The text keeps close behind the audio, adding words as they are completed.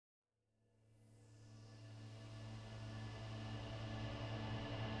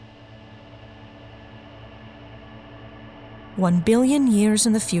1 billion years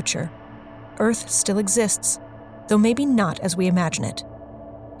in the future, Earth still exists, though maybe not as we imagine it.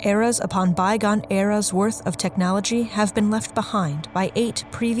 Eras upon bygone eras worth of technology have been left behind by 8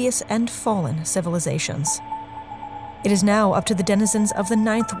 previous and fallen civilizations. It is now up to the denizens of the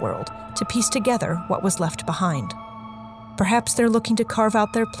 9th world to piece together what was left behind. Perhaps they're looking to carve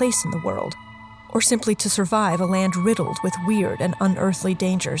out their place in the world, or simply to survive a land riddled with weird and unearthly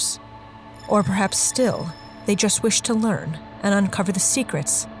dangers. Or perhaps still, they just wish to learn and uncover the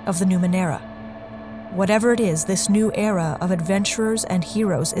secrets of the Numenera. Whatever it is this new era of adventurers and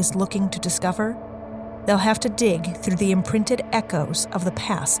heroes is looking to discover, they'll have to dig through the imprinted echoes of the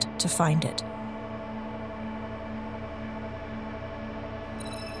past to find it.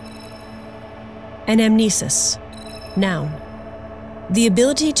 Anamnesis. Noun. The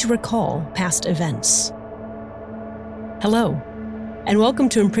ability to recall past events. Hello, and welcome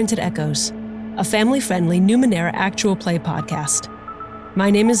to Imprinted Echoes, a family-friendly Numenera actual play podcast. My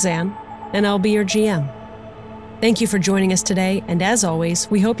name is Zan, and I'll be your GM. Thank you for joining us today, and as always,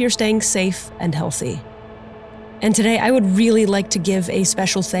 we hope you're staying safe and healthy. And today, I would really like to give a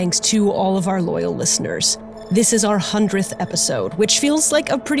special thanks to all of our loyal listeners. This is our 100th episode, which feels like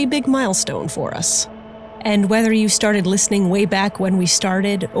a pretty big milestone for us. And whether you started listening way back when we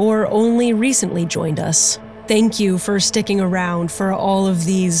started, or only recently joined us, thank you for sticking around for all of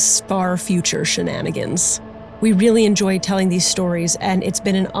these far future shenanigans. We really enjoy telling these stories, and it's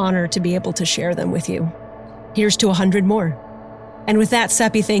been an honor to be able to share them with you. Here's to 100 more. And with that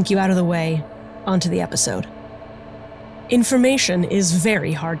sappy thank you out of the way, onto the episode. Information is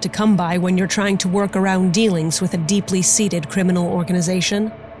very hard to come by when you're trying to work around dealings with a deeply seated criminal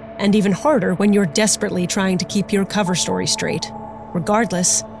organization, and even harder when you're desperately trying to keep your cover story straight.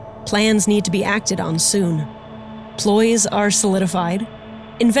 Regardless, plans need to be acted on soon. Ploys are solidified,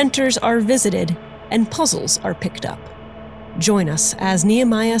 inventors are visited, and puzzles are picked up. Join us as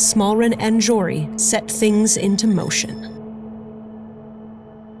Nehemiah, Smallren, and Jory set things into motion.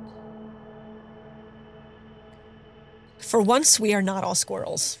 For once, we are not all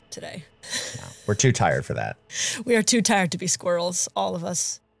squirrels today. No, we're too tired for that. We are too tired to be squirrels, all of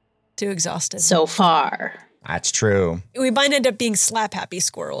us. Too exhausted. So far. That's true. We might end up being slap-happy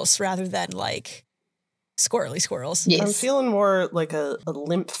squirrels rather than, like, squirrely squirrels. Yes. I'm feeling more like a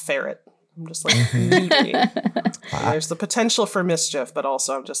limp ferret. I'm just like, moody. There's the potential for mischief, but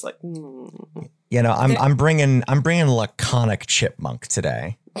also I'm just like, You know, I'm bringing laconic chipmunk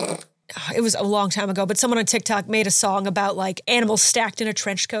today. It was a long time ago, but someone on TikTok made a song about like animals stacked in a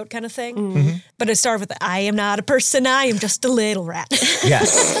trench coat kind of thing. Mm-hmm. But it started with, I am not a person, I am just a little rat.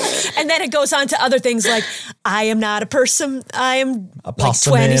 Yes. And then it goes on to other things like, I am not a person, I am a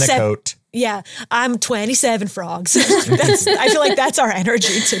possum in a coat. Yeah, I'm 27 frogs. I feel like that's our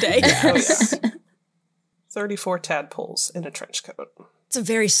energy today. Yes. 34 tadpoles in a trench coat. It's a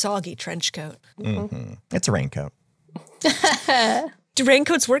very soggy trench coat. Mm-hmm. It's a raincoat. Do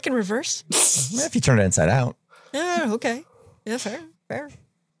raincoats work in reverse? If you turn it inside out. Oh, okay. Yeah, fair.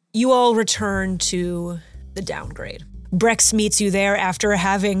 You all return to the downgrade. Brex meets you there after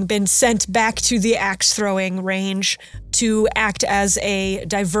having been sent back to the axe-throwing range to act as a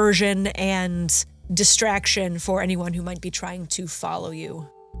diversion and distraction for anyone who might be trying to follow you.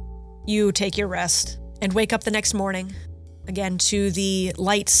 You take your rest and wake up the next morning, again to the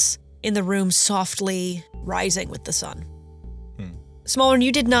lights in the room softly rising with the sun. Smallren,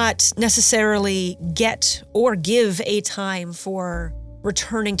 you did not necessarily get or give a time for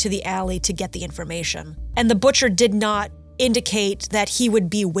returning to the alley to get the information. And the butcher did not indicate that he would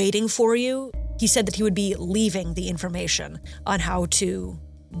be waiting for you. He said that he would be leaving the information on how to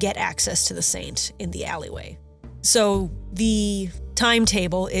get access to the saint in the alleyway. So the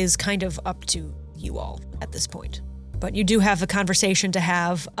timetable is kind of up to you all at this point. But you do have a conversation to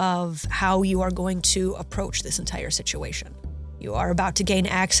have of how you are going to approach this entire situation. You are about to gain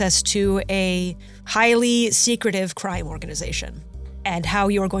access to a highly secretive crime organization, and how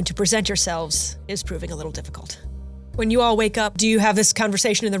you are going to present yourselves is proving a little difficult. When you all wake up, do you have this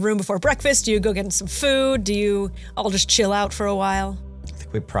conversation in the room before breakfast? Do you go get some food? Do you all just chill out for a while? I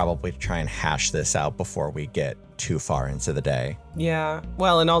think we probably try and hash this out before we get too far into the day. Yeah,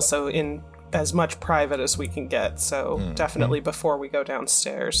 well, and also in as much private as we can get, so definitely before we go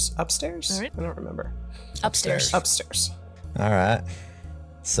downstairs. Upstairs? All right. I don't remember. Upstairs. All right.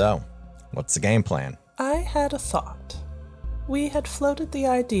 So, what's the game plan? I had a thought. We had floated the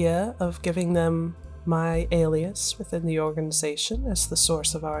idea of giving them my alias within the organization as the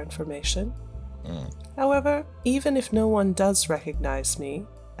source of our information. However, even if no one does recognize me,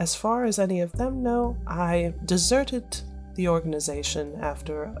 as far as any of them know, I deserted the organization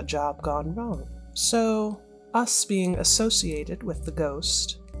after a job gone wrong. So, us being associated with the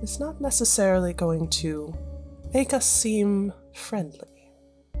ghost is not necessarily going to make us seem friendly.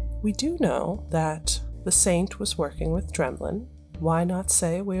 We do know that the saint was working with Dremlin. Why not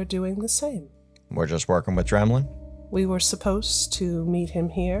say we're doing the same? We're just working with Dremlin? We were supposed to meet him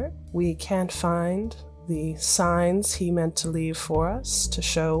here. We can't find the signs he meant to leave for us to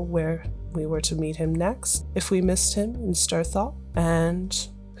show where we were to meet him next if we missed him in Sturthal. And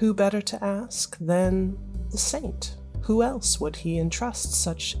who better to ask than the saint? Who else would he entrust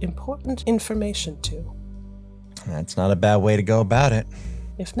such important information to? That's not a bad way to go about it.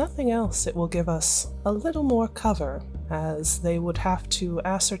 If nothing else, it will give us a little more cover, as they would have to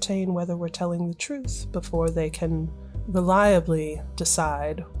ascertain whether we're telling the truth before they can reliably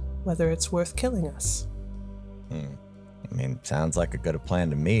decide whether it's worth killing us. I mean, sounds like a good plan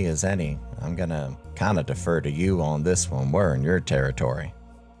to me as any. I'm gonna kind of defer to you on this one. We're in your territory.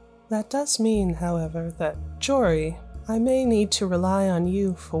 That does mean, however, that, Jory, I may need to rely on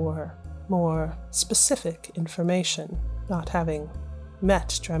you for more specific information, not having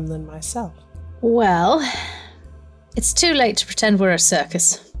met Dremlin myself. Well, it's too late to pretend we're a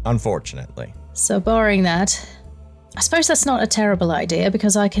circus. Unfortunately. So barring that, I suppose that's not a terrible idea,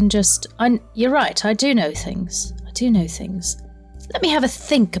 because you're right, I do know things. Let me have a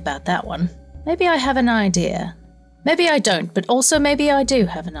think about that one. Maybe I have an idea. Maybe I don't, but also maybe I do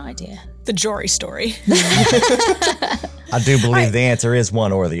have an idea. The Jory story. I do believe the answer is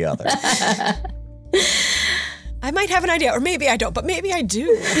one or the other. I might have an idea, or maybe I don't, but maybe I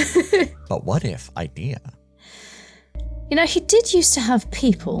do. But what if idea? You know, he did used to have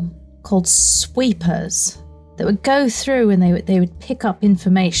people called sweepers that would go through and they would pick up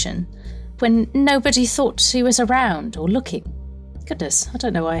information when nobody thought he was around or looking. Goodness, I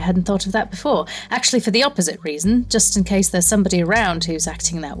don't know why I hadn't thought of that before. Actually, for the opposite reason, just in case there's somebody around who's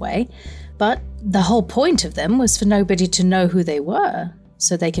acting that way. But the whole point of them was for nobody to know who they were,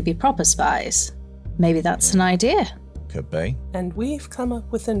 so they could be proper spies. Maybe that's an idea. Could be. And we've come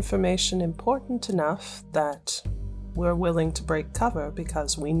up with information important enough that we're willing to break cover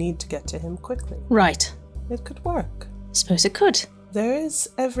because we need to get to him quickly. Right. It could work. Suppose it could. There is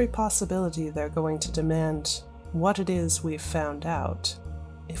every possibility they're going to demand what it is we've found out.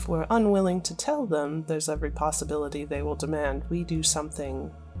 If we're unwilling to tell them, there's every possibility they will demand we do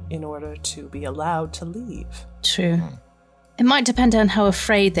something in order to be allowed to leave. True. It might depend on how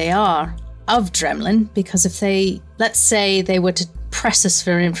afraid they are of Dremlin, because if let's say they were to press us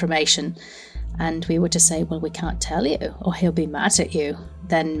for information and we were to say, well, we can't tell you, or he'll be mad at you,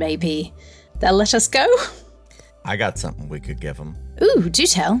 then maybe they'll let us go. I got something we could give them. Ooh, do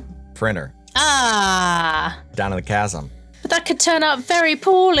tell. Printer. Ah. Down in the chasm. But that could turn out very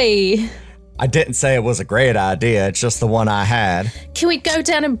poorly. I didn't say it was a great idea, it's just the one I had. Can we go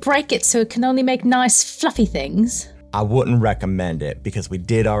down and break it so it can only make nice, fluffy things? I wouldn't recommend it because we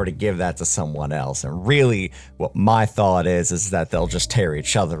did already give that to someone else. And really, what my thought is that they'll just tear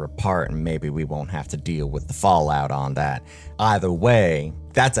each other apart and maybe we won't have to deal with the fallout on that. Either way,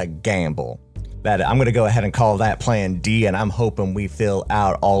 that's a gamble. That I'm going to go ahead and call that Plan D, and I'm hoping we fill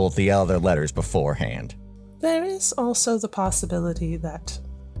out all of the other letters beforehand. There is also the possibility that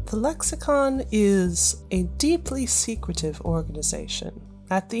the Lexicon is a deeply secretive organization.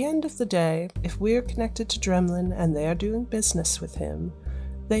 At the end of the day, if we're connected to Dremlin and they're doing business with him,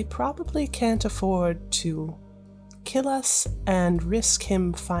 they probably can't afford to kill us and risk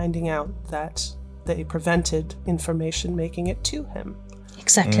him finding out that they prevented information making it to him.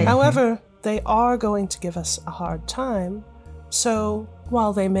 Exactly. However, they are going to give us a hard time, so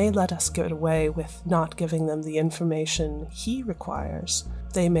while they may let us get away with not giving them the information he requires,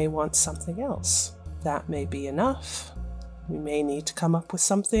 they may want something else. That may be enough. We may need to come up with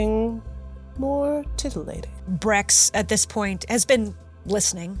something more titillating. Brex, at this point, has been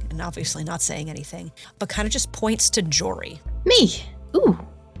listening and obviously not saying anything, but kind of just points to Jory. Me? Ooh,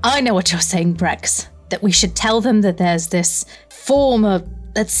 I know what you're saying, Brex. That we should tell them that there's this former,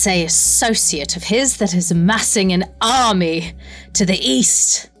 let's say, associate of his that is amassing an army to the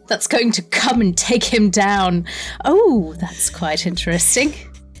east that's going to come and take him down. Oh, that's quite interesting.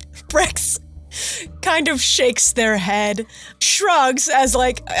 Brex kind of shakes their head, shrugs as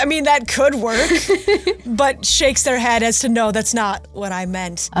like, I mean, that could work, but shakes their head as to no, that's not what I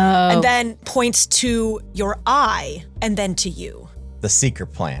meant. Oh. And then points to your eye and then to you. The Seeker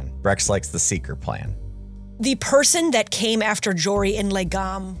Plan. Brex likes the Seeker Plan. The person that came after Jory in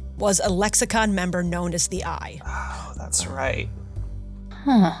Legam was a Lexicon member known as the Eye. Oh, that's right.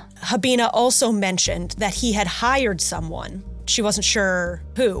 Huh. Habina also mentioned that he had hired someone, she wasn't sure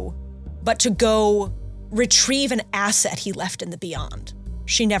who, but to go retrieve an asset he left in the Beyond.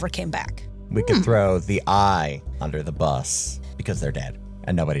 She never came back. We could throw the eye under the bus because they're dead,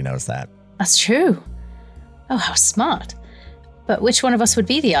 and nobody knows that. That's true. Oh, how smart. But which one of us would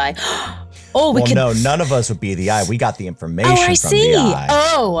be the eye? Oh, we could... No, none of us would be the eye. We got the information from see. the eye.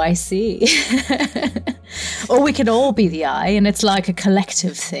 Oh, I see. Or we could all be the eye, and it's like a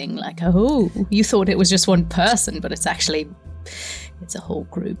collective thing. Like, oh, you thought it was just one person, but it's a whole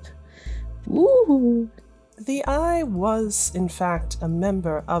group. Ooh. The eye was, in fact, a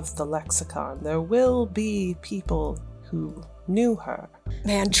member of the lexicon. There will be people who knew her.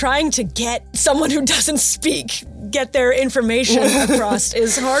 Man, trying to get someone who doesn't speak, get their information across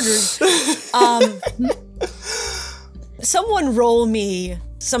is harder. Someone roll me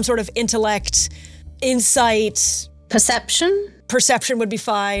some sort of intellect, insight. Perception? Perception would be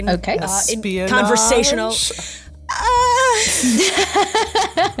fine. Okay. Conversational.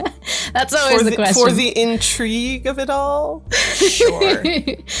 That's always the question. For the intrigue of it all? Sure.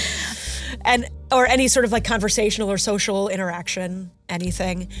 Or any sort of like conversational or social interaction,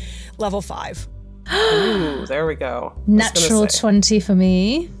 anything. Level 5. Ooh, there we go. Natural 20 for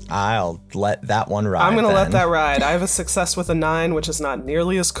me. I'll let that one ride. I'm going to let that ride. I have a success with a 9, which is not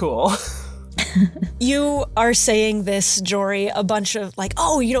nearly as cool. You are saying this, Jory, a bunch of like,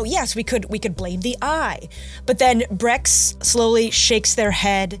 oh, yes, we could blame the eye. But then Brex slowly shakes their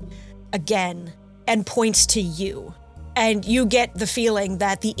head again and points to you. And you get the feeling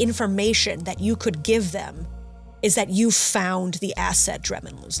that the information that you could give them is that you found the asset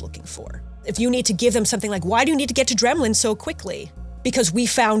Dremlin was looking for. If you need to give them something like, why do you need to get to Dremlin so quickly? Because we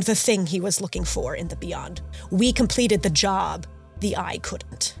found the thing he was looking for in the beyond. We completed the job the eye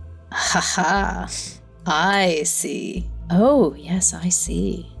couldn't. Haha. I see. Oh, yes, I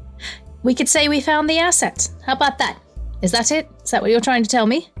see. We could say we found the asset. How about that? Is that it? Is that what you're trying to tell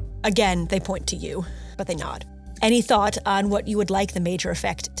me? Again, they point to you, but they nod. Any thought on what you would like the major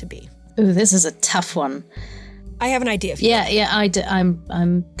effect to be? Ooh, this is a tough one. I have an idea for you. Yeah,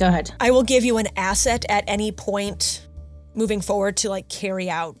 go ahead. I will give you an asset at any point moving forward to like carry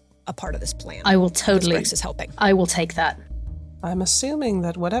out a part of this plan. I will totally. Rex is helping. I will take that. I'm assuming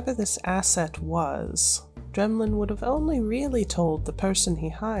that whatever this asset was, Dremlin would have only really told the person he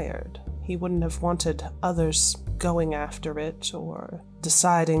hired. He wouldn't have wanted others going after it or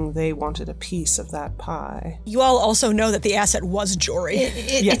deciding they wanted a piece of that pie. You all also know that the asset was Jory.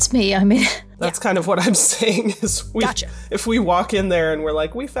 It's me, I mean... That's kind of what I'm saying is Gotcha. If we walk in there and we're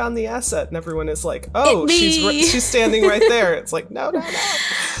like, we found the asset, and everyone is like, oh, she's standing right there. It's like, no.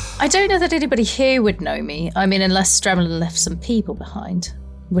 I don't know that anybody here would know me. I mean, unless Dremlin left some people behind,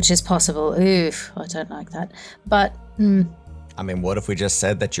 which is possible. Oof, I don't like that. But... I mean, what if we just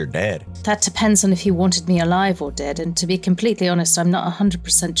said that you're dead? That depends on if he wanted me alive or dead, and to be completely honest, I'm not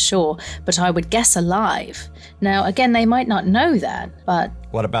 100% sure, but I would guess alive. Now, again, they might not know that, but...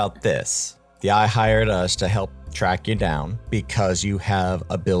 What about this? The eye hired us to help track you down because you have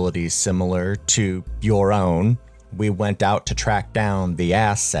abilities similar to your own. We went out to track down the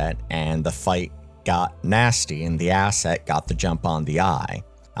asset, and the fight got nasty, and the asset got the jump on the eye.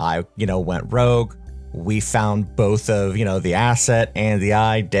 I, went rogue. We found both of, the asset and the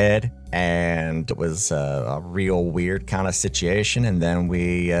eye dead, and it was a real weird kind of situation. And then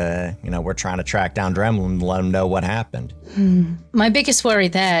we, we're trying to track down Dremlin and let him know what happened. My biggest worry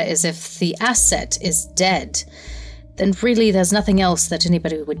there is if the asset is dead, then really there's nothing else that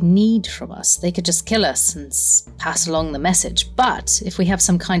anybody would need from us. They could just kill us and pass along the message. But if we have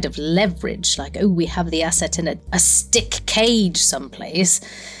some kind of leverage, like, oh, we have the asset in a stick cage someplace,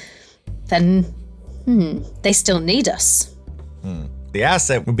 then... they still need us. The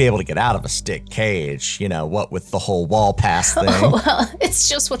asset would be able to get out of a stick cage, what with the whole wall pass thing. Oh, well, it's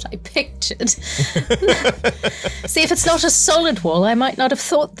just what I pictured. See, if it's not a solid wall, I might not have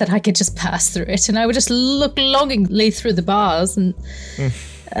thought that I could just pass through it, and I would just look longingly through the bars, and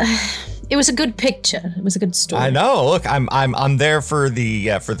it was a good picture. It was a good story. I know. Look, I'm there for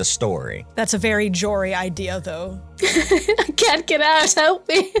the story. That's a very Jory idea, though. I can't get out. Help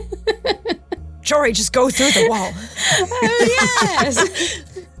me. Jory, just go through the wall. Oh, yes.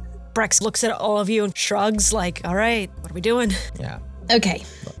 Brex looks at all of you and shrugs like, all right, what are we doing? Yeah. Okay.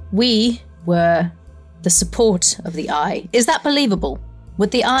 We were the support of the eye. Is that believable?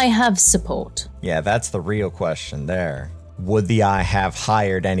 Would the eye have support? Yeah, that's the real question there. Would the eye have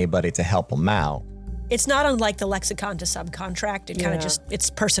hired anybody to help them out? It's not unlike the lexicon to subcontract. It kind of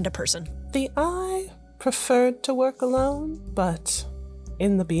it's person to person. The eye preferred to work alone, but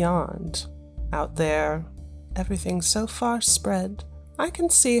in the beyond... Out there, everything's so far spread. I can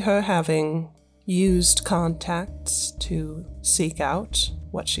see her having used contacts to seek out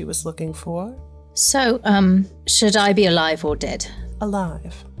what she was looking for. So, should I be alive or dead?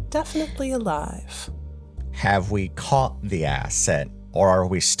 Alive. definitely alive. Have we caught the asset, or are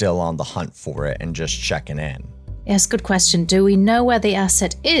we still on the hunt for it and just checking in? Yes, good question. Do we know where the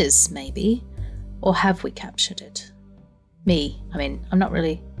asset is, maybe? Or have we captured it? I'm not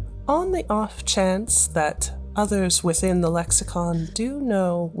really... On the off chance that others within the lexicon do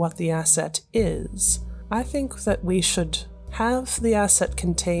know what the asset is, I think that we should have the asset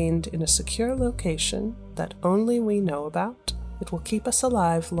contained in a secure location that only we know about. It will keep us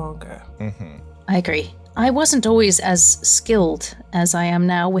alive longer. Mm-hmm. I agree. I wasn't always as skilled as I am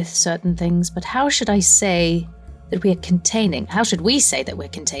now with certain things, but how should we say that we're containing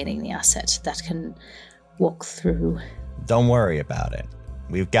the asset that can walk through? Don't worry about it.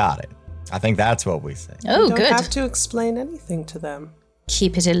 We've got it. I think that's what we say. Oh, You don't good. have to explain anything to them.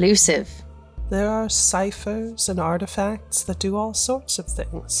 Keep it elusive. There are ciphers and artifacts that do all sorts of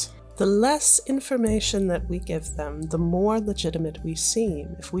things. The less information that we give them, the more legitimate we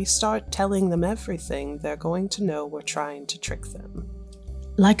seem. If we start telling them everything, they're going to know we're trying to trick them.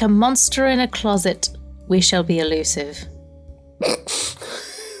 Like a monster in a closet, we shall be elusive.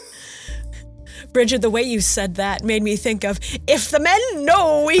 Bridget, the way you said that made me think of, if the men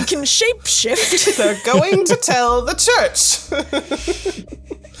know we can shapeshift. They're going to tell the church.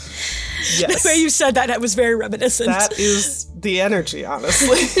 Yes. The way you said that, it was very reminiscent. That is the energy,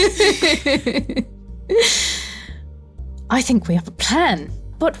 honestly. I think we have a plan.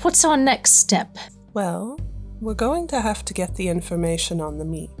 But what's our next step? Well, we're going to have to get the information on the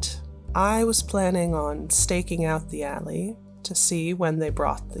meat. I was planning on staking out the alley to see when they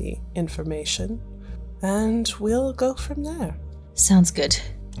brought the information, and we'll go from there. Sounds good.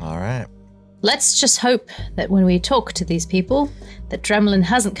 All right. Let's just hope that when we talk to these people, that Dremlin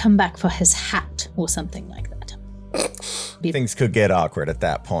hasn't come back for his hat or something like that. Things could get awkward at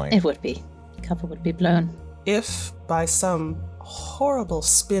that point. It would be. Cover would be blown. If, by some horrible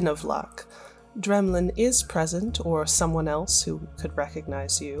spin of luck, Dremlin is present or someone else who could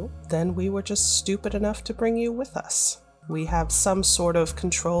recognize you, then we were just stupid enough to bring you with us. We have some sort of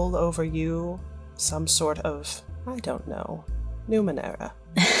control over you, some sort of, I don't know, Numenera.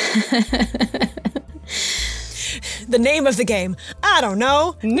 The name of the game, I don't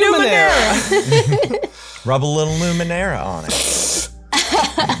know, Numenera! Rub a little Numenera on it.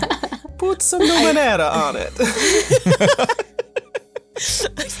 Put some Numenera on it.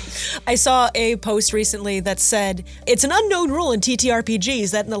 I saw a post recently that said, it's an unknown rule in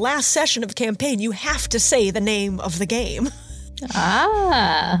TTRPGs that in the last session of the campaign, you have to say the name of the game.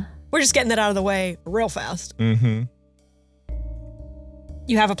 Ah. We're just getting that out of the way real fast. Mm-hmm.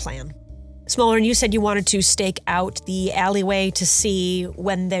 You have a plan. Smollern, you said you wanted to stake out the alleyway to see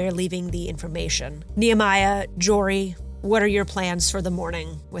when they're leaving the information. Nehemiah, Jory, what are your plans for the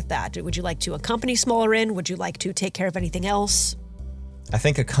morning with that? Would you like to accompany Smollern? Would you like to take care of anything else? I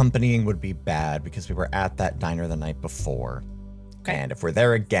think accompanying would be bad because we were at that diner the night before. Okay. And if we're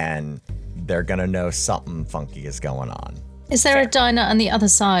there again, they're going to know something funky is going on. Is there a diner on the other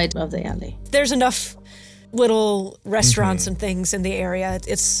side of the alley? There's enough little restaurants and things in the area.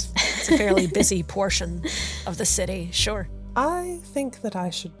 It's a fairly busy portion of the city, sure. I think that I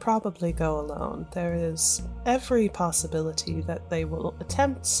should probably go alone. There is every possibility that they will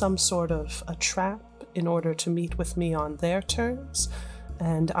attempt some sort of a trap in order to meet with me on their terms,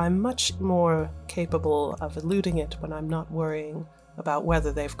 and I'm much more capable of eluding it when I'm not worrying about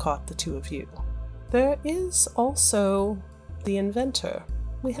whether they've caught the two of you. There is also the inventor.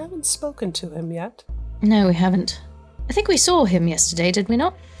 We haven't spoken to him yet. No, we haven't. I think we saw him yesterday, did we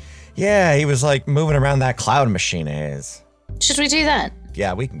not? Yeah, he was like moving around that cloud machine of his. Should we do that?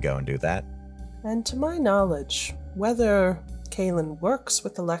 Yeah, we can go and do that. And to my knowledge, whether Kalen works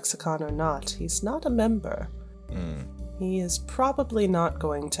with the lexicon or not, he's not a member. He is probably not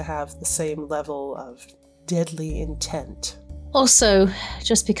going to have the same level of deadly intent. Also,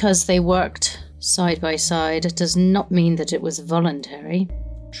 just because they worked side by side does not mean that it was voluntary.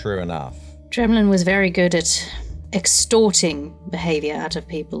 True enough. Dremlin was very good at extorting behavior out of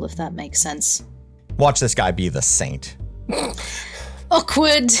people, if that makes sense. Watch this guy be the saint.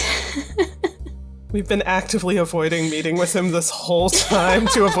 Awkward! We've been actively avoiding meeting with him this whole time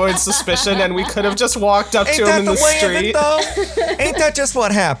to avoid suspicion, and we could have just walked up to him in the street. Ain't that just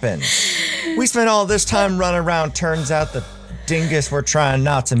what happened? We spent all this time running around. Turns out the dingus we're trying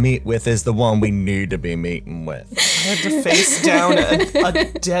not to meet with is the one we need to be meeting with. I had to face down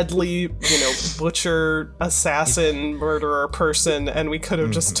a deadly, butcher, assassin, murderer person, and we could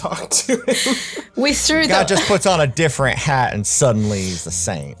have just talked to him. We threw God just puts on a different hat and suddenly he's the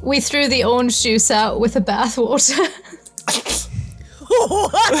saint. We threw the orange juice out with the bathwater.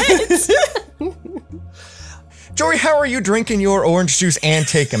 What? Jory, how are you drinking your orange juice and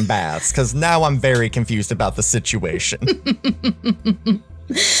taking baths? Because now I'm very confused about the situation.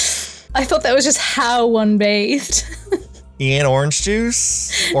 I thought that was just how one bathed. In orange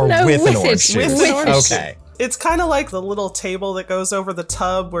juice? Or No, with an with orange it, juice? with an orange juice. Okay. It's kind of like the little table that goes over the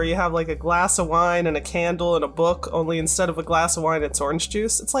tub where you have like a glass of wine and a candle and a book, only instead of a glass of wine, it's orange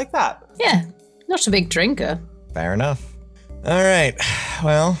juice. It's like that. Yeah, not a big drinker. Fair enough. All right.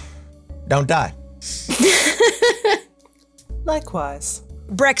 Well, don't die. Likewise.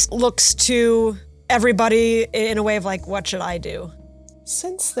 Brex looks to everybody in a way of like, what should I do?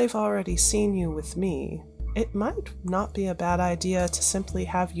 Since they've already seen you with me, it might not be a bad idea to simply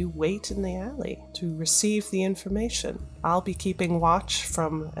have you wait in the alley to receive the information. I'll be keeping watch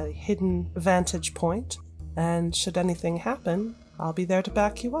from a hidden vantage point, and should anything happen, I'll be there to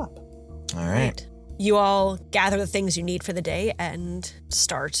back you up. All right. You all gather the things you need for the day and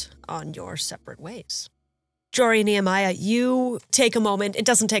start on your separate ways. Jory and Nehemiah, you take a moment, it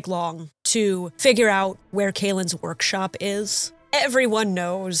doesn't take long, to figure out where Kalen's workshop is. Everyone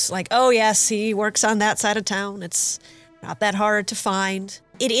knows, like, oh yes, he works on that side of town. It's not that hard to find.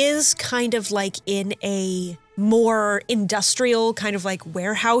 It is kind of like in a more industrial, kind of like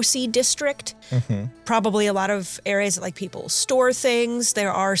warehousey district. Mm-hmm. Probably a lot of areas that like people store things.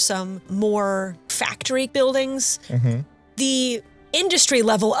 There are some more factory buildings. Mm-hmm. The industry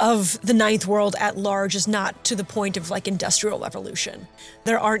level of the Ninth World at large is not to the point of like industrial revolution.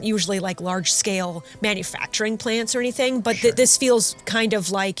 There aren't usually like large scale manufacturing plants or anything, but this feels kind of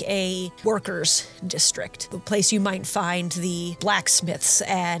like a workers district, the place you might find the blacksmiths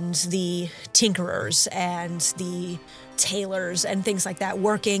and the tinkerers and the tailors and things like that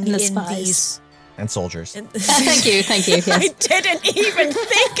working And the in spies. these. And soldiers. Thank you. Yes. I didn't even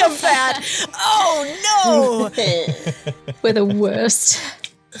think of that. Oh no. We're the worst.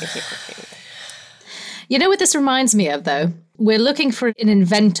 You know what this reminds me of, though? We're looking for an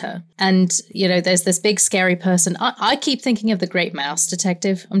inventor, and, you know, there's this big scary person. I keep thinking of the Great Mouse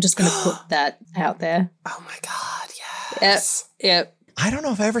Detective. I'm just going to put that out there. Oh my god, yes. Yep. I don't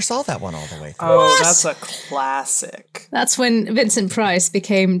know if I ever saw that one all the way through. Oh, that's a classic. That's when Vincent Price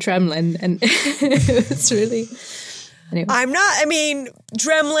became Dremlin, and it's really... Anyway.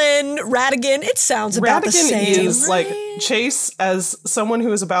 Dremlin, Radigan, it sounds about the same. Radigan is right? like, Chase, as someone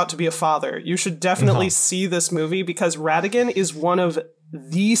who is about to be a father, you should definitely see this movie because Radigan is one of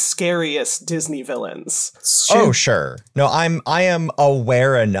the scariest Disney villains. Oh, sure. No, I am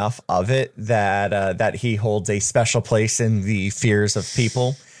aware enough of it that he holds a special place in the fears of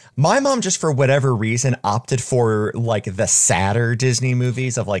people. My mom, just for whatever reason, opted for like the sadder Disney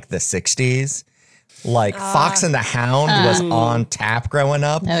movies of like the 60s. Like Fox and the Hound was on tap growing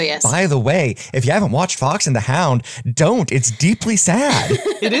up. Oh, yes. By the way, if you haven't watched Fox and the Hound, don't. It's deeply sad.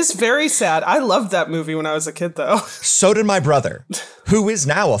 It is very sad. I loved that movie when I was a kid, though. So did my brother, who is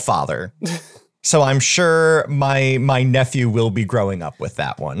now a father. So I'm sure my nephew will be growing up with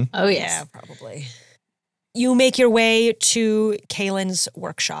that one. Oh, yes. Yeah, probably. You make your way to Kalen's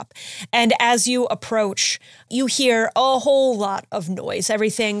workshop, and as you approach, you hear a whole lot of noise.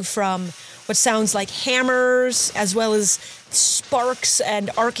 Everything from what sounds like hammers, as well as sparks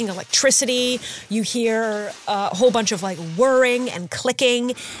and arcing electricity. You hear a whole bunch of like whirring and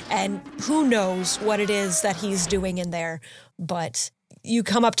clicking, and who knows what it is that he's doing in there, but you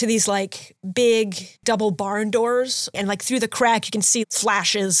come up to these like big double barn doors, and like through the crack you can see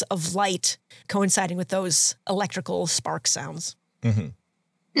flashes of light coinciding with those electrical spark sounds. Mm-hmm.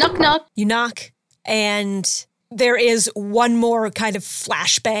 Knock, knock. You knock, and there is one more kind of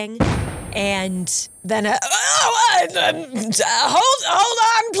flashbang, and then hold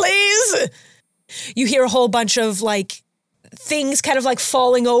on, please. You hear a whole bunch of like things kind of like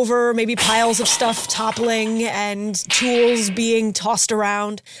falling over, maybe piles of stuff toppling and tools being tossed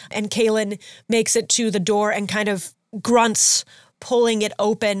around. And Kalen makes it to the door and kind of grunts, pulling it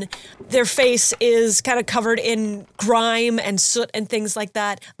open. Their face is kind of covered in grime and soot and things like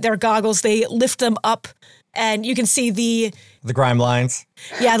that. Their goggles, they lift them up and you can see the grime lines.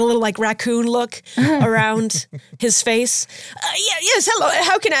 Yeah, the little like raccoon look around his face. Yes, hello.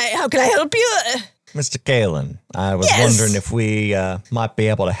 How can I help you? Mr. Kalen, I was Yes. wondering if we might be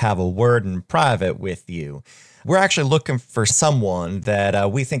able to have a word in private with you. We're actually looking for someone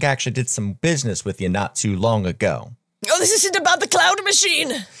that we think actually did some business with you not too long ago. Oh, this isn't about the cloud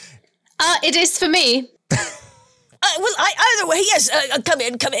machine. It is for me. Either way, yes, come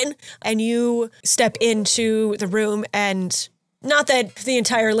in. And you step into the room, and not that the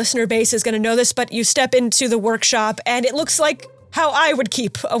entire listener base is going to know this, but you step into the workshop, and it looks like how I would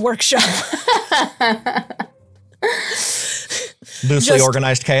keep a workshop. Loosely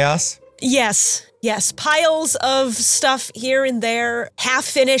organized chaos? Yes. Piles of stuff here and there,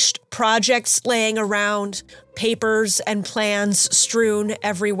 half-finished projects laying around, papers and plans strewn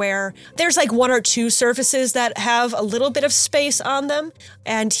everywhere. There's like one or two surfaces that have a little bit of space on them,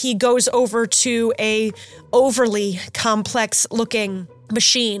 and he goes over to a overly complex-looking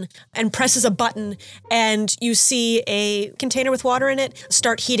machine and presses a button, and you see a container with water in it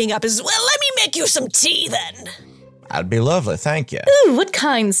start heating up. Well, let me make you some tea then. That'd be lovely, thank you. Ooh, what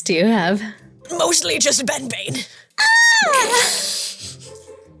kinds do you have? Mostly just benbane.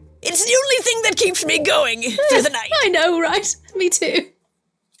 It's the only thing that keeps me going through the night. I know, right? Me too.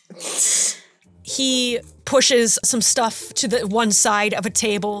 He pushes some stuff to the one side of a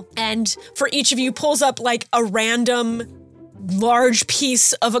table, and for each of you pulls up like a random large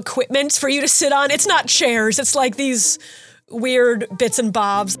piece of equipment for you to sit on. It's not chairs, it's like these weird bits and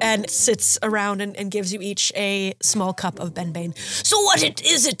bobs, and sits around and gives you each a small cup of benbane. So what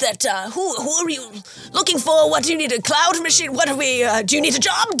is it that, who are you looking for? What do you need, a cloud machine? What do you need a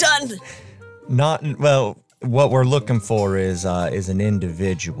job done? What we're looking for is an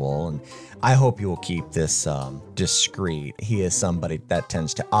individual, and I hope you will keep this discreet. He is somebody that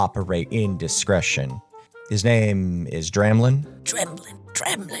tends to operate in discretion. His name is Dremlin. Dremlin.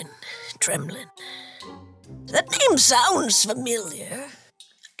 That name sounds familiar.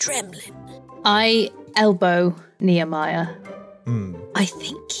 Dremlin. I elbow Nehemiah. I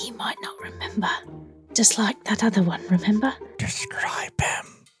think he might not remember. Just like that other one, remember? Describe him.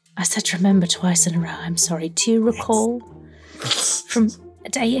 I said remember twice in a row. I'm sorry. Do you recall from a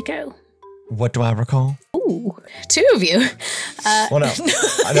day ago? What do I recall? Ooh, two of you. Well, no.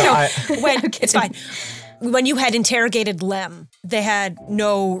 It's fine. When you had interrogated Lem, they had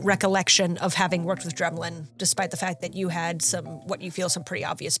no recollection of having worked with Dremlin, despite the fact that you had some pretty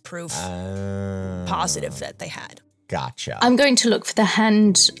obvious proof positive that they had. Gotcha. I'm going to look for the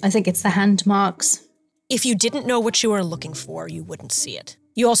hand. I think it's the hand marks. If you didn't know what you were looking for, you wouldn't see it.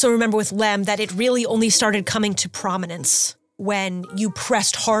 You also remember with Lem that it really only started coming to prominence when you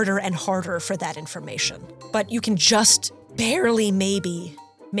pressed harder and harder for that information. But you can just barely maybe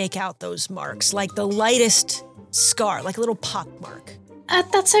make out those marks, like the lightest scar, like a little pock mark.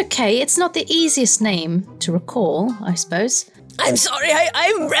 That's okay. It's not the easiest name to recall, I suppose. I'm sorry,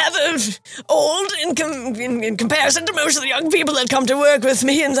 I'm rather old in comparison to most of the young people that come to work with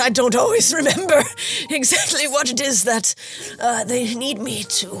me, and I don't always remember exactly what it is that they need me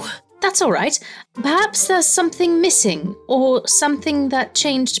to. That's all right. Perhaps there's something missing, or something that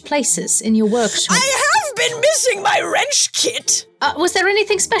changed places in your workshop. I have been missing my wrench kit. Was there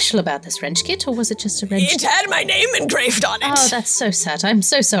anything special about this wrench kit, or was it just a wrench kit? It had my name engraved on it. Oh, that's so sad. I'm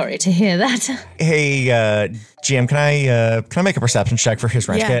so sorry to hear that. Hey, GM, can I make a perception check for his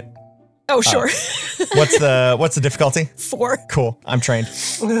wrench kit? Oh, sure. What's the difficulty? 4. Cool. I'm trained.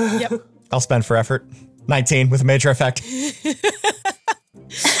 Yep. I'll spend for effort. 19 with a major effect.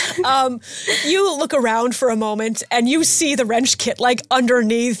 You look around for a moment and you see the wrench kit like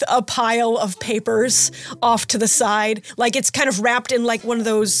underneath a pile of papers off to the side. Like it's kind of wrapped in like one of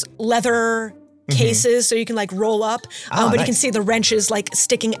those leather cases so you can like roll up. But nice. You can see the wrenches like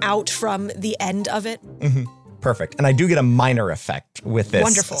sticking out from the end of it. Perfect. And I do get a minor effect with this.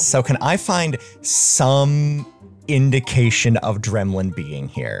 Wonderful. So can I find some indication of Dremlin being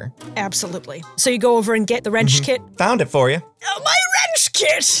here? Absolutely. So you go over and get the wrench kit. Found it for you. Oh, my wrench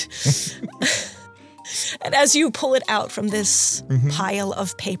kit! And as you pull it out from this pile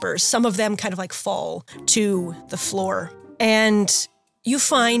of papers, some of them kind of like fall to the floor. And you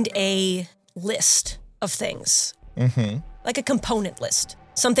find a list of things. Like a component list.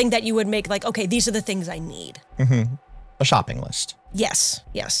 Something that you would make like, okay, these are the things I need. A shopping list. Yes.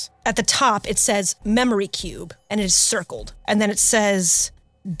 At the top, it says memory cube, and it is circled. And then it says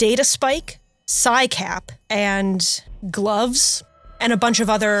data spike, psi cap, and gloves, and a bunch of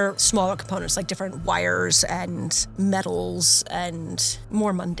other smaller components, like different wires and metals and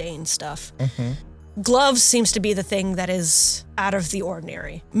more mundane stuff. Gloves seems to be the thing that is out of the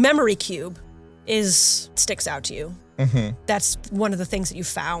ordinary. Memory cube sticks out to you. That's one of the things that you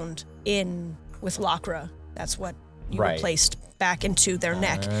found with Lakra. That's what you replaced back into their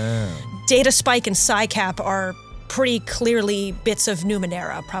neck. Data spike and psi cap are pretty clearly bits of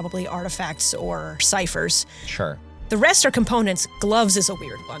Numenera, probably artifacts or ciphers. Sure. The rest are components. Gloves is a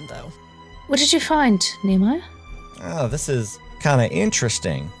weird one, though. What did you find, Nehemiah? Oh, this is kind of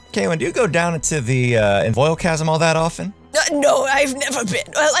interesting. Kaylin, do you go down into the Voil Chasm all that often? No, I've never been.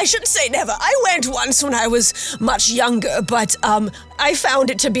 Well, I shouldn't say never. I went once when I was much younger, but I found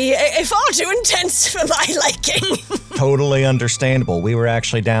it to be a far too intense for my liking. Totally understandable. We were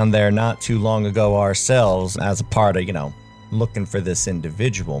actually down there not too long ago ourselves as a part of, looking for this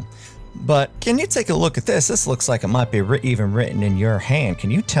individual. But can you take a look at this? This looks like it might be even written in your hand. Can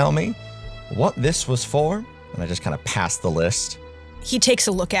you tell me what this was for? And I just kind of pass the list. He takes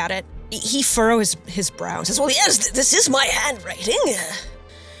a look at it. He furrows his brow and says, well, yes, this is my handwriting.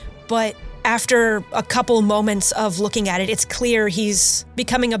 But after a couple moments of looking at it, it's clear he's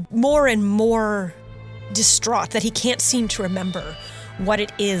becoming more and more distraught, that he can't seem to remember what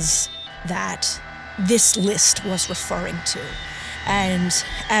it is that this list was referring to. And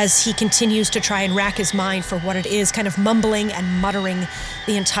as he continues to try and rack his mind for what it is, kind of mumbling and muttering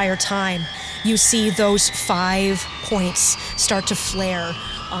the entire time, you see those 5 points start to flare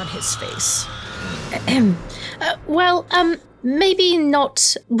on his face. Maybe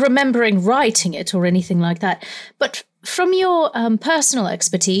not remembering writing it or anything like that, but from your personal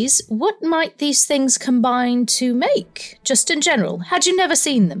expertise, what might these things combine to make, just in general? Had you never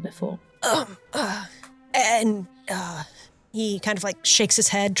seen them before? He kind of like shakes his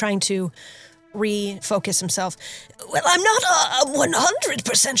head, trying to refocus himself. Well, I'm not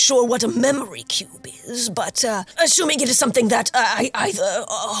 100% sure what a memory cube is, but assuming it is something that either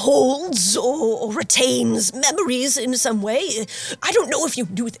holds or retains memories in some way. I don't know if you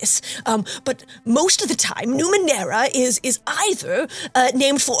knew this, but most of the time, Numenera is either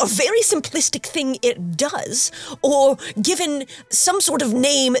named for a very simplistic thing it does, or given some sort of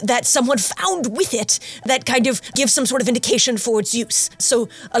name that someone found with it that kind of gives some sort of indication for its use. So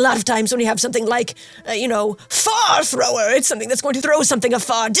a lot of times when you have something like, far thrower, it's something that's going to throw something a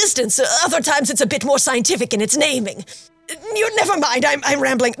far distance. Other times it's a bit more scientific in its naming. Never mind, I'm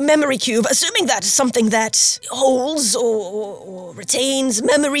rambling. Memory cube, assuming that something that holds or retains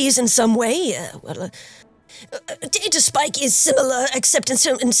memories in some way. Data spike is similar, except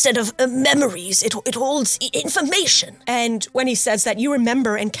instead of memories, it holds information. And when he says that, you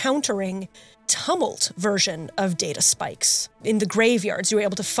remember encountering tumult version of data spikes. In the graveyards, you were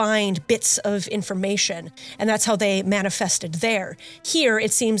able to find bits of information, and that's how they manifested there. Here,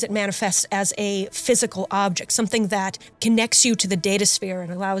 it seems it manifests as a physical object, something that connects you to the data sphere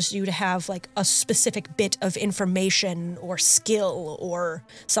and allows you to have like a specific bit of information or skill or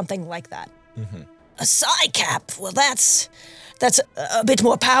something like that. Mm-hmm. A PsyCap, well, that's a bit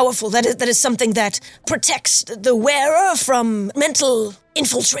more powerful. That is something that protects the wearer from mental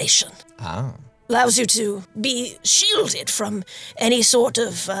infiltration. Oh. Allows you to be shielded from any sort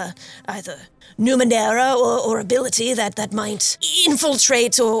of either Numenera or ability that might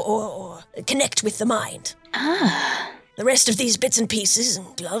infiltrate or connect with the mind. Ah. The rest of these bits and pieces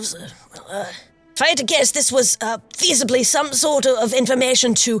and gloves if I had to guess, this was feasibly some sort of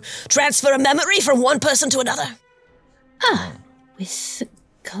information to transfer a memory from one person to another. Ah, with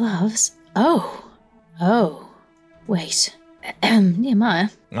gloves? Oh. Wait. Nehemiah?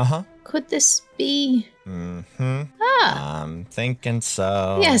 Uh-huh. Could this be... Mm-hmm. Ah. I'm thinking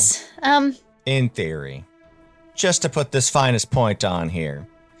so. Yes, In theory. Just to put this finest point on here.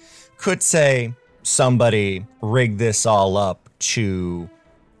 Could say somebody rigged this all up to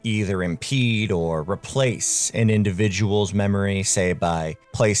either impede or replace an individual's memory, say by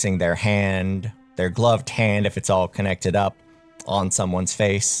placing their gloved hand, if it's all connected up, on someone's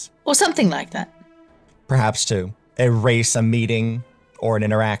face. Or something like that. Perhaps to erase a meeting or an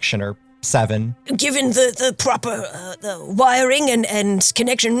interaction or 7. Given the proper the wiring and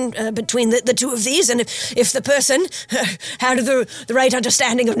connection between the two of these, and if the person had the right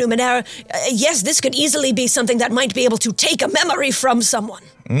understanding of Numenera, yes, this could easily be something that might be able to take a memory from someone.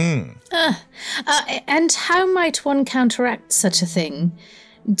 And how might one counteract such a thing?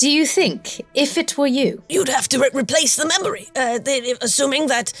 Do you think, if it were you? You'd have to replace the memory, assuming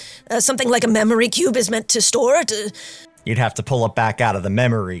that something like a memory cube is meant to store it. You'd have to pull it back out of the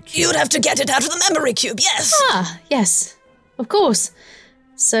memory cube. You'd have to get it out of the memory cube, yes. Ah, yes, of course.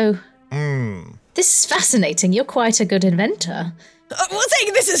 So, this is fascinating. You're quite a good inventor. Well,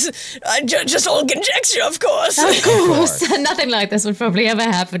 this is just all conjecture, of course. Of course. Nothing like this would probably ever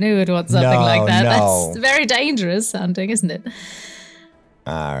happen. Who would want something like that? No. That's very dangerous sounding, isn't it?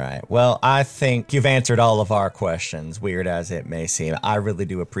 All right. Well, I think you've answered all of our questions, weird as it may seem. I really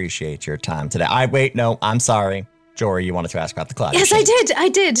do appreciate your time today. I'm sorry. Jory, you wanted to ask about the cloud Yes, machine. I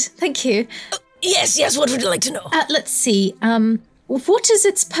did. Thank you. Yes, what would you like to know? Let's see. What is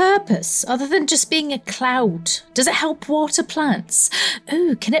its purpose, other than just being a cloud? Does it help water plants?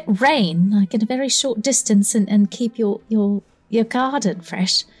 Oh, can it rain, like in a very short distance, and keep your garden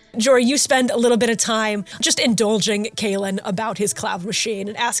fresh? Jory, you spend a little bit of time just indulging Kalen about his cloud machine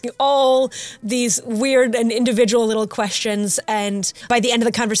and asking all these weird and individual little questions. And by the end of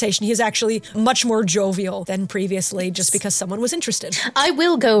the conversation, he's actually much more jovial than previously just because someone was interested. I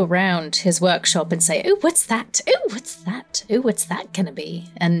will go around his workshop and say, "Oh, what's that? Oh, what's that? Oh, what's that gonna be?"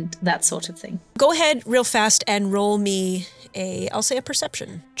 And that sort of thing. Go ahead real fast and roll me I'll say a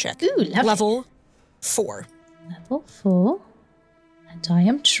perception check. Ooh, lovely. Level 4. Level 4. And I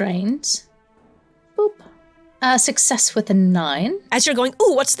am trained. Boop. Success with a 9. As you're going,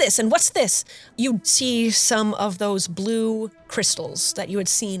 ooh, what's this and what's this? You see some of those blue crystals that you had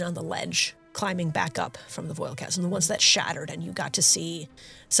seen on the ledge climbing back up from the voil chasm, the ones that shattered, and you got to see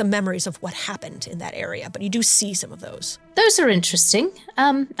some memories of what happened in that area, but you do see some of those. Those are interesting.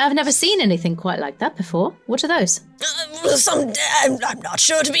 I've never seen anything quite like that before. What are those? I'm not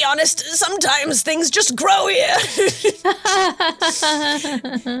sure, to be honest. Sometimes things just grow here.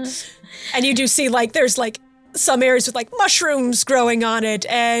 And you do see, there's, some areas with, mushrooms growing on it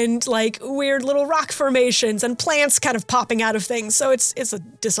and, weird little rock formations and plants kind of popping out of things. So it's a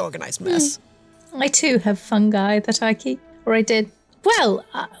disorganized mess. I, too, have fungi that I keep. Or I did. Well,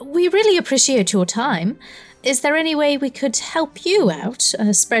 we really appreciate your time. Is there any way we could help you out?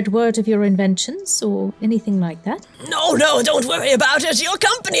 Spread word of your inventions or anything like that? No, don't worry about it. Your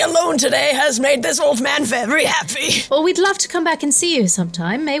company alone today has made this old man very happy. Well, we'd love to come back and see you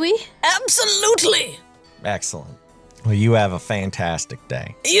sometime, may we? Absolutely. Excellent. Well, you have a fantastic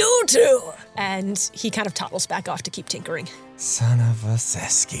day. You too. And he kind of toddles back off to keep tinkering. Son of a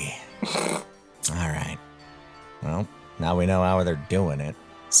Seski. All right. Well, now we know how they're doing it.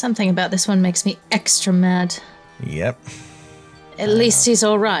 Something about this one makes me extra mad. Yep. At least he's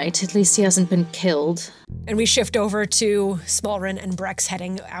all right. At least he hasn't been killed. And we shift over to Smallrin and Brex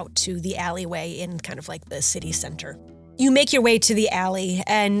heading out to the alleyway in kind of the city center. You make your way to the alley,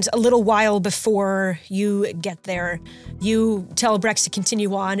 and a little while before you get there, you tell Brex to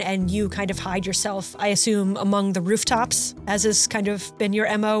continue on, and you kind of hide yourself, I assume, among the rooftops, as has kind of been your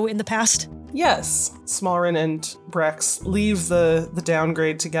MO in the past? Yes, Smallrin and Brex leave the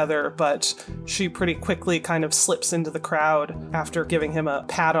downgrade together, but she pretty quickly kind of slips into the crowd after giving him a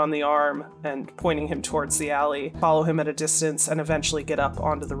pat on the arm and pointing him towards the alley, follow him at a distance, and eventually get up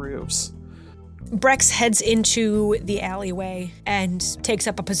onto the roofs. Brex heads into the alleyway and takes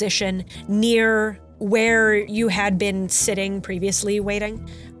up a position near where you had been sitting previously waiting,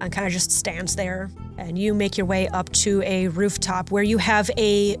 and kind of just stands there. And you make your way up to a rooftop where you have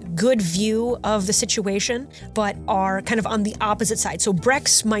a good view of the situation, but are kind of on the opposite side. So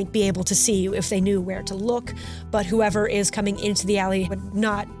Brex might be able to see you if they knew where to look, but whoever is coming into the alley would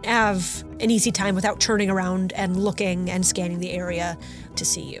not have an easy time without turning around and looking and scanning the area to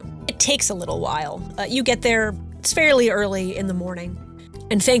see you. It takes a little while. You get there, it's fairly early in the morning,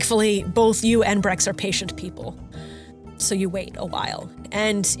 and thankfully both you and Brex are patient people. So you wait a while,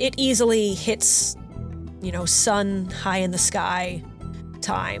 and it easily hits, sun high in the sky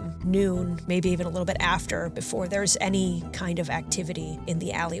time, noon, maybe even a little bit after, before there's any kind of activity in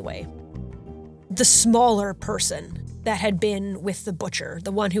the alleyway. The smaller person that had been with the butcher,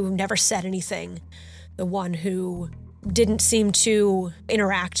 the one who never said anything, the one who didn't seem to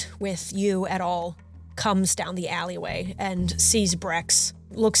interact with you at all, comes down the alleyway and sees Brex,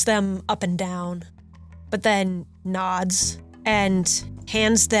 looks them up and down, but then nods and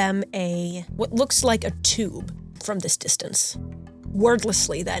hands them what looks like a tube from this distance.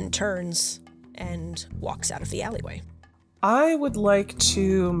 Wordlessly then turns and walks out of the alleyway. I would like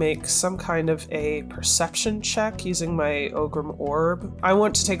to make some kind of a perception check using my Ogrim Orb. I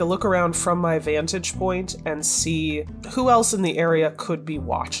want to take a look around from my vantage point and see who else in the area could be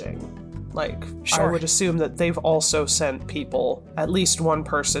watching. Sure. I would assume that they've also sent people, at least one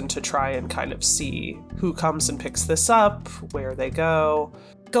person, to try and kind of see who comes and picks this up, where they go.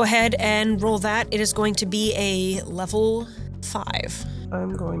 Go ahead and roll that. It is going to be a level 5.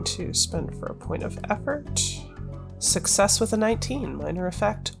 I'm going to spend for a point of effort. Success with a 19, minor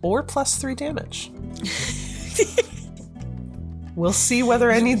effect, or +3 damage. We'll see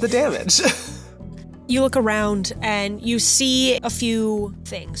whether I need the damage. You look around and you see a few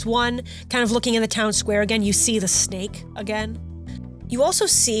things. One, kind of looking in the town square again, you see the snake again. You also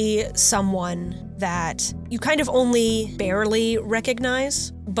see someone that you kind of only barely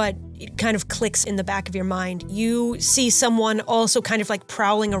recognize, but it kind of clicks in the back of your mind. You see someone also kind of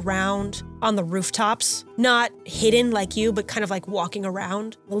prowling around on the rooftops, not hidden like you, but kind of walking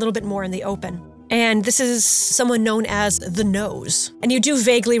around a little bit more in the open. And this is someone known as the Nose. And you do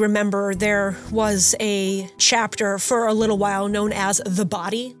vaguely remember there was a chapter for a little while known as the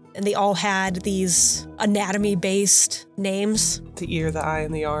Body, and they all had these anatomy-based names. The ear, the eye,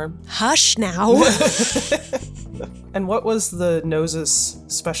 and the arm. Hush now. And what was the nose's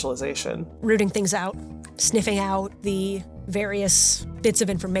specialization? Rooting things out, sniffing out the various bits of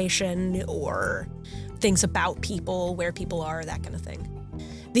information or things about people, where people are, that kind of thing.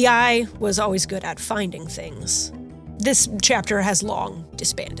 The eye was always good at finding things. This chapter has long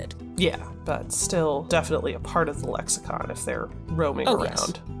disbanded. Yeah, but still definitely a part of the lexicon if they're roaming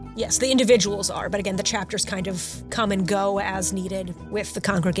around. Yes, the individuals are, but again, the chapters kind of come and go as needed, with the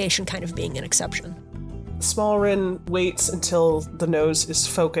congregation kind of being an exception. Smallrin waits until the nose is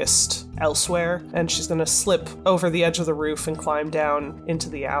focused elsewhere, and she's going to slip over the edge of the roof and climb down into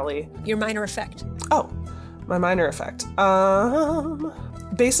the alley. Your minor effect. Oh, my minor effect.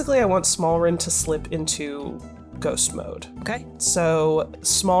 Basically, I want Smallrin to slip into ghost mode. Okay. So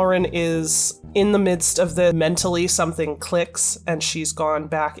Smallrin is in the midst of the mentally something clicks, and she's gone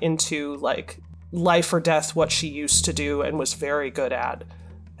back into like life or death, what she used to do and was very good at.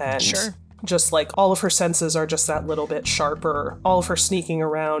 And sure. Just like all of her senses are just that little bit sharper. All of her sneaking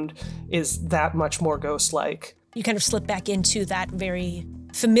around is that much more ghost-like. You kind of slip back into that very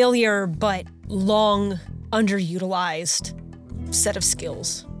familiar but long underutilized set of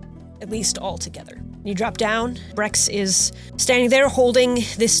skills, at least all together. You drop down. Brex is standing there holding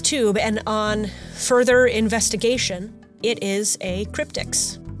this tube, and on further investigation, it is a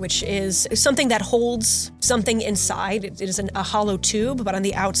cryptix, which is something that holds something inside. It is a hollow tube, but on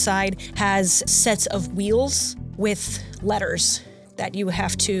the outside has sets of wheels with letters that you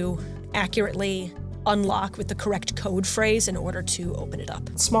have to accurately unlock with the correct code phrase in order to open it up.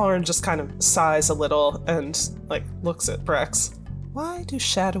 Smallrin just kind of sighs a little and looks at Brex. Why do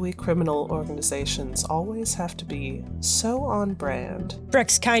shadowy criminal organizations always have to be so on brand?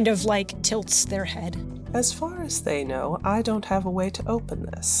 Brex kind of tilts their head. As far as they know, I don't have a way to open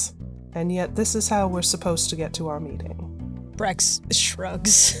this. And yet this is how we're supposed to get to our meeting. Brex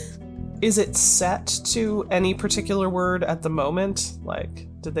shrugs. Is it set to any particular word at the moment?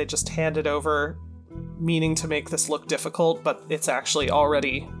 Did they just hand it over meaning to make this look difficult, but it's actually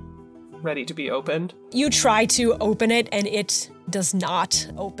already ready to be opened? You try to open it and it does not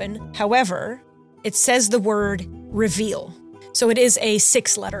open. However, it says the word reveal. So it is a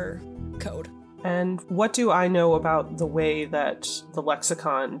 6-letter code. And what do I know about the way that the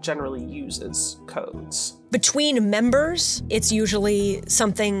lexicon generally uses codes? Between members, it's usually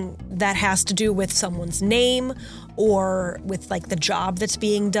something that has to do with someone's name or with the job that's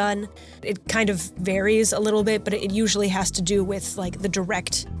being done. It kind of varies a little bit, but it usually has to do with the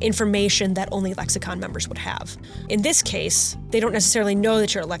direct information that only lexicon members would have. In this case, they don't necessarily know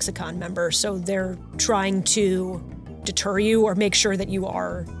that you're a lexicon member, so they're trying to deter you or make sure that you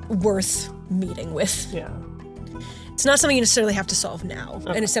are worth meeting with. Yeah. It's not something you necessarily have to solve now,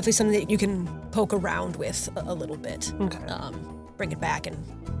 Okay. and it's definitely something that you can poke around with a little bit. Okay. Bring it back and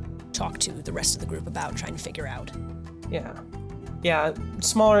talk to the rest of the group about trying to figure out. Yeah. Yeah,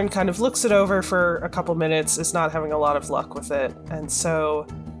 Smallrin kind of looks it over for a couple minutes, is not having a lot of luck with it, and so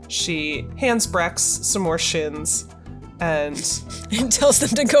she hands Brex some more shins and tells them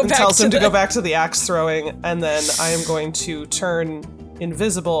to go back to the axe throwing, and then I am going to turn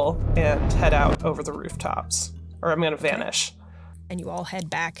invisible and head out over the rooftops. Or I'm going to vanish. And you all head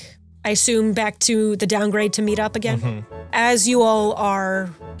back, I assume, back to the downgrade to meet up again? Mm-hmm. As you all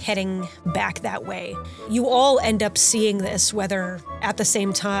are heading back that way, you all end up seeing this, whether at the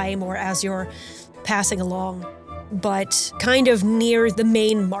same time or as you're passing along. But kind of near the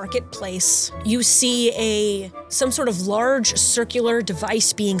main marketplace, you see some sort of large circular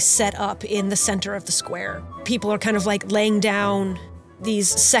device being set up in the center of the square. People are kind of laying down these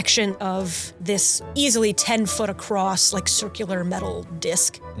section of this easily 10-foot across circular metal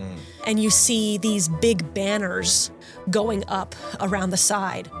disc. And you see these big banners going up around the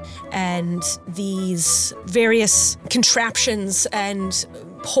side, and these various contraptions and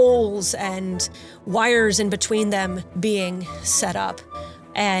poles and wires in between them being set up.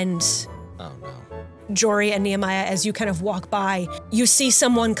 And Oh no. Jory and Nehemiah, as you kind of walk by, you see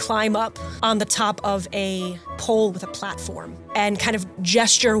someone climb up on the top of a pole with a platform and kind of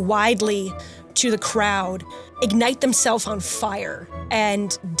gesture widely to the crowd, ignite themselves on fire,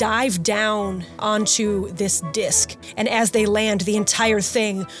 and dive down onto this disc. And as they land, the entire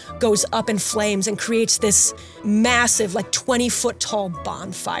thing goes up in flames and creates this massive, 20-foot tall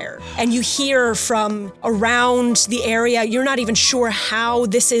bonfire. And you hear from around the area, you're not even sure how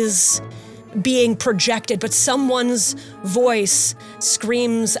this is being projected, but someone's voice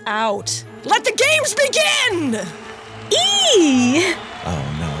screams out, "Let the games begin!" Eee!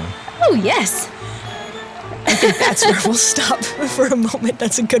 Oh no. Oh, yes. think that's where we'll stop for a moment.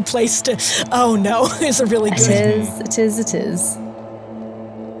 That's a good place to. Oh no, it's a really good. It is.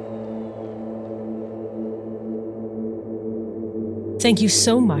 Thank you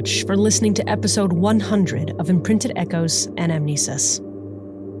so much for listening to episode 100 of Imprinted Echoes Anamnesis.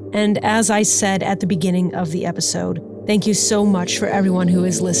 And as I said at the beginning of the episode, thank you so much for everyone who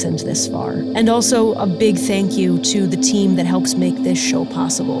has listened this far. And also a big thank you to the team that helps make this show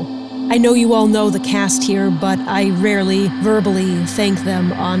possible. I know you all know the cast here, but I rarely verbally thank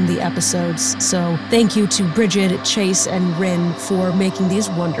them on the episodes. So thank you to Bridget, Chase, and Rin for making these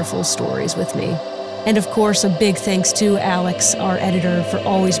wonderful stories with me. And of course, a big thanks to Alex, our editor, for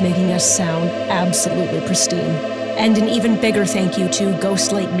always making us sound absolutely pristine. And an even bigger thank you to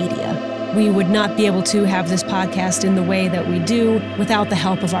Ghostlight Media. We would not be able to have this podcast in the way that we do without the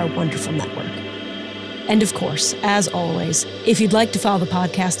help of our wonderful network. And of course, as always, if you'd like to follow the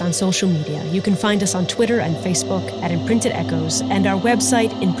podcast on social media, you can find us on Twitter and Facebook at Imprinted Echoes and our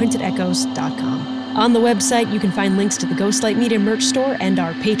website, imprintedechoes.com. On the website, you can find links to the Ghostlight Media merch store and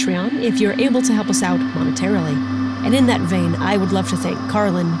our Patreon if you're able to help us out monetarily. And in that vein, I would love to thank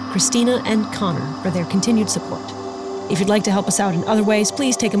Carlin, Christina, and Connor for their continued support. If you'd like to help us out in other ways,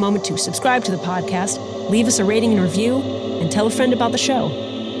 please take a moment to subscribe to the podcast, leave us a rating and review, and tell a friend about the show.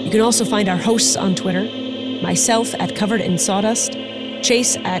 You can also find our hosts on Twitter, myself at Covered in Sawdust,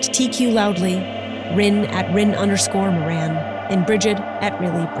 Chase at TQ Loudly, Rin at Rin_Moran, and Bridget at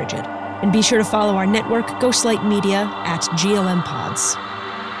Really Bridget. And be sure to follow our network, Ghostlight Media, at GLM Pods.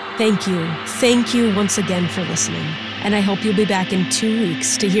 Thank you once again for listening, and I hope you'll be back in 2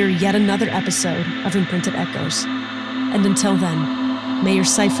 weeks to hear yet another episode of Imprinted Echoes. And until then, may your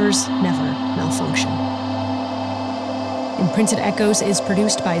ciphers never malfunction. Imprinted Echoes is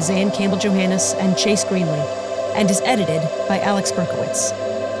produced by Zan Campbell-Johannes and Chase Greenlee, and is edited by Alex Berkowitz.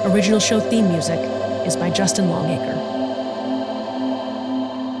 Original show theme music is by Justin Longacre.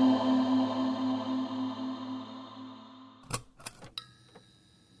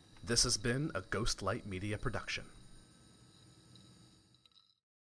 This has been a Ghostlight Media production.